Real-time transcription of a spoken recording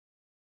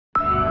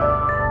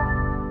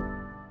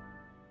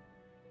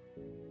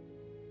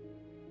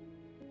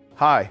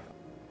Hi,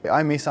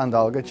 I'm Ihsan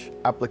Dalgic,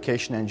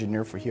 Application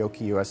Engineer for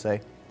Hioki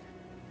USA.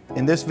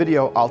 In this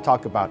video, I'll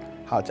talk about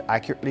how to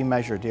accurately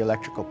measure the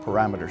electrical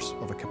parameters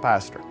of a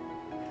capacitor.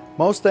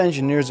 Most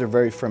engineers are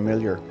very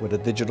familiar with a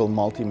digital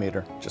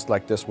multimeter, just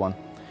like this one.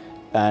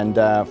 And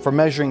for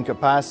measuring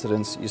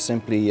capacitance, you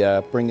simply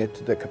bring it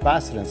to the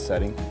capacitance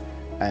setting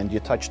and you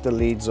touch the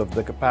leads of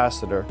the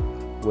capacitor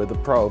with the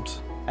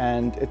probes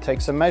and it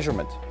takes a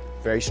measurement.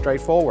 Very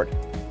straightforward.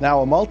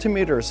 Now, a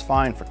multimeter is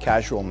fine for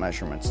casual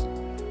measurements.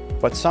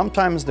 But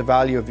sometimes the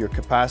value of your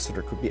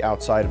capacitor could be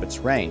outside of its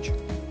range.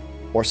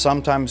 Or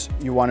sometimes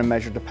you want to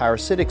measure the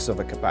parasitics of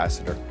a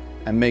capacitor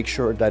and make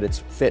sure that it's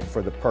fit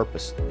for the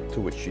purpose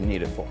to which you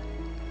need it for.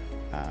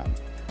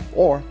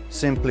 Or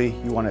simply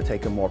you want to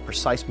take a more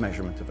precise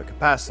measurement of a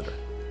capacitor.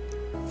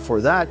 For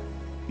that,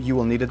 you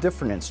will need a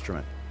different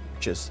instrument,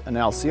 which is an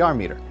Lcr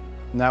meter.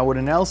 Now with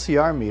an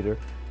Lcr meter,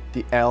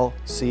 the L,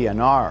 C,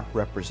 and R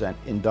represent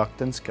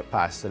inductance,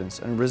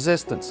 capacitance, and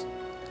resistance.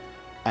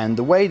 And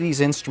the way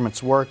these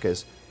instruments work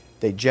is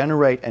they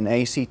generate an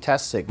AC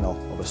test signal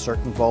of a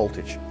certain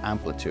voltage,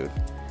 amplitude,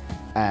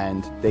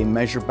 and they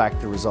measure back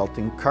the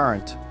resulting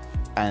current,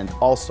 and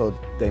also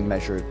they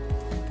measure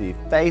the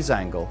phase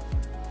angle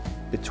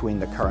between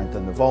the current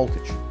and the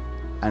voltage.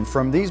 And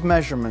from these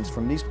measurements,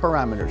 from these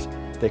parameters,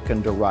 they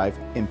can derive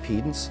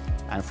impedance,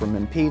 and from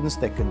impedance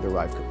they can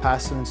derive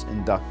capacitance,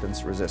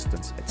 inductance,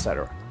 resistance,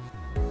 etc.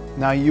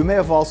 Now you may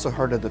have also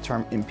heard of the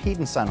term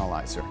impedance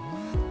analyzer.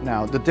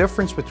 Now, the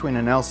difference between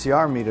an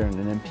Lcr meter and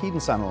an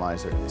impedance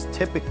analyzer is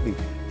typically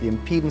the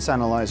impedance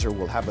analyzer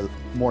will have a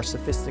more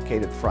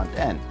sophisticated front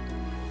end.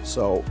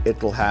 So it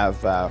will have,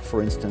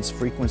 for instance,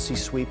 frequency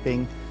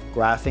sweeping,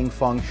 graphing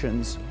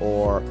functions,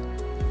 or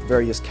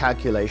various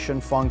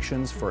calculation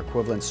functions for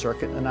equivalent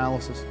circuit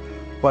analysis.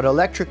 But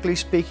electrically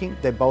speaking,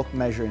 they both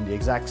measure in the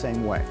exact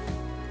same way.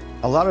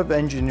 A lot of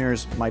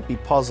engineers might be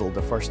puzzled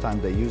the first time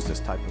they use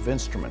this type of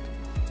instrument.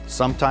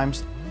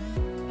 Sometimes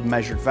the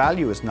measured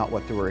value is not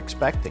what they were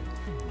expecting.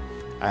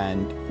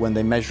 And when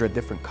they measure a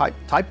different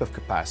type of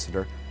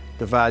capacitor,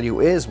 the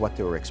value is what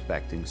they were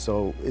expecting.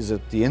 So is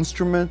it the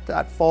instrument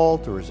at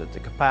fault or is it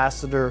the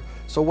capacitor?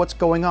 So what's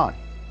going on?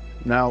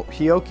 Now,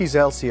 Hioki's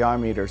Lcr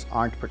meters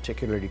aren't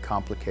particularly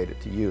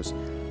complicated to use.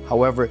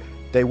 However,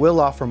 they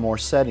will offer more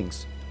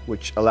settings,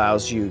 which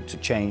allows you to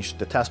change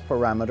the test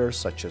parameters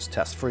such as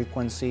test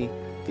frequency,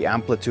 the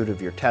amplitude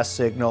of your test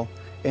signal,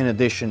 in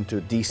addition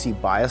to DC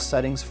bias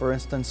settings, for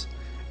instance.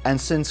 And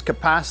since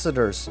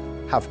capacitors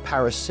have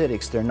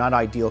parasitics, they're not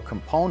ideal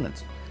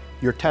components,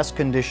 your test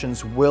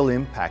conditions will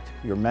impact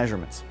your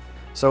measurements.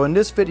 So in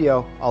this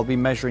video, I'll be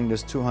measuring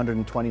this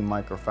 220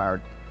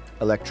 microfarad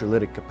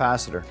electrolytic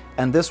capacitor.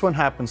 And this one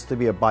happens to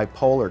be a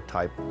bipolar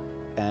type,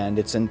 and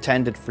it's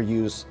intended for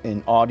use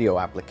in audio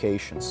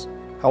applications.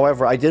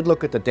 However, I did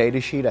look at the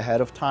datasheet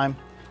ahead of time,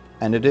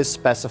 and it is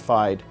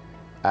specified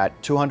at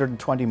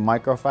 220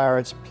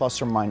 microfarads plus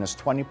or minus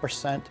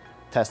 20%,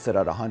 tested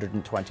at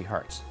 120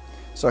 Hertz.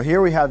 So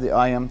here we have the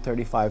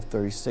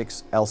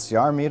IM3536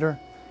 Lcr meter,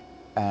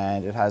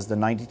 and it has the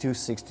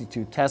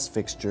 9262 test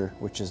fixture,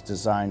 which is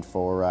designed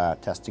for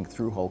testing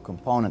through-hole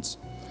components.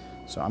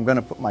 So I'm going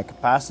to put my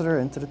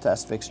capacitor into the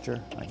test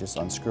fixture. I just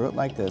unscrew it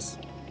like this,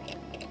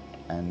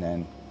 and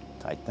then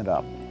tighten it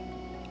up.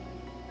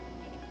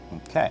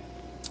 Okay.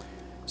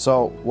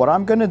 So what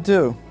I'm going to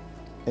do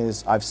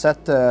is I've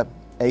set the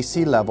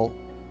AC level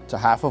to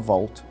 0.5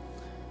 volt.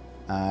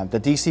 The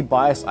DC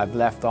bias I've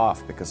left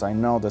off because I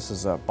know this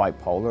is a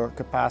bipolar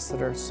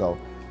capacitor, so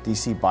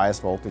DC bias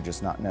voltage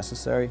is not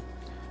necessary.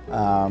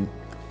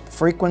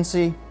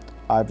 Frequency,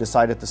 I've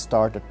decided to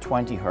start at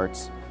 20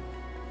 Hertz.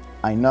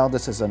 I know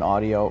this is an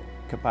audio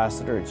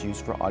capacitor. It's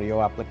used for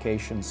audio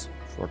applications,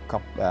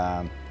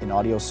 in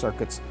audio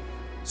circuits.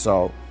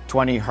 So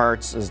 20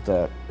 Hertz is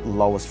the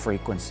lowest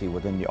frequency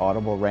within the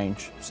audible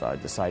range, so I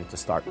decided to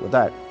start with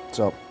that.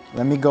 So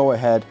let me go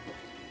ahead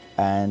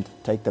and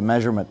take the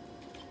measurement.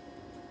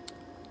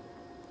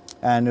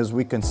 And as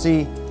we can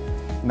see,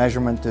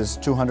 measurement is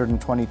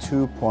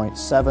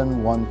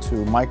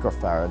 222.712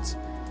 microfarads,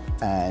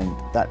 and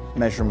that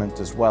measurement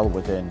is well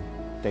within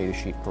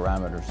datasheet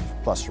parameters,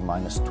 plus or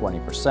minus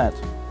 20%.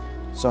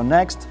 So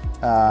next,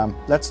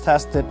 let's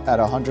test it at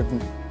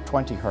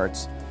 120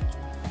 Hertz,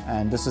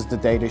 and this is the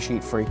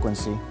datasheet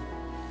frequency.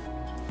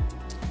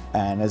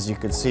 And as you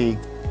can see,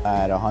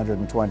 at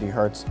 120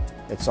 Hertz,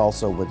 it's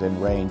also within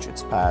range.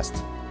 It's passed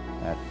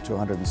at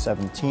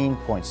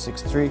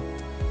 217.63.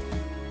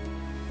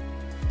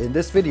 In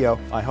this video,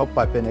 I hope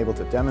I've been able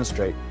to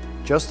demonstrate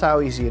just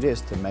how easy it is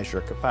to measure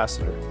a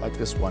capacitor like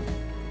this one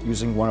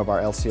using one of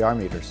our Lcr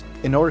meters.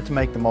 In order to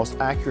make the most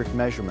accurate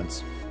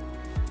measurements,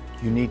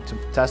 you need to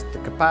test the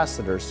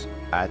capacitors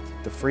at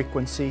the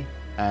frequency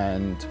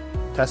and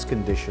test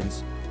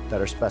conditions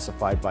that are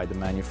specified by the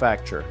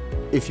manufacturer.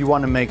 If you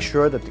want to make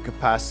sure that the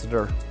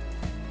capacitor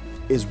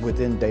is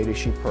within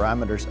datasheet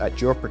parameters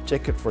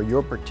for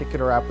your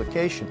particular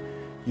application,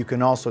 you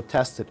can also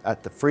test it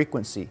at the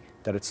frequency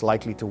that it's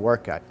likely to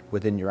work at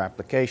within your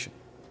application.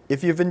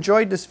 If you've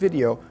enjoyed this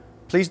video,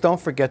 please don't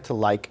forget to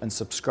like and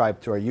subscribe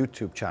to our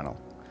YouTube channel.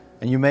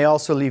 And you may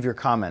also leave your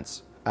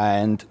comments.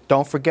 And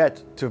don't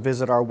forget to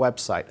visit our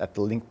website at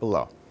the link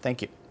below.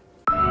 Thank you.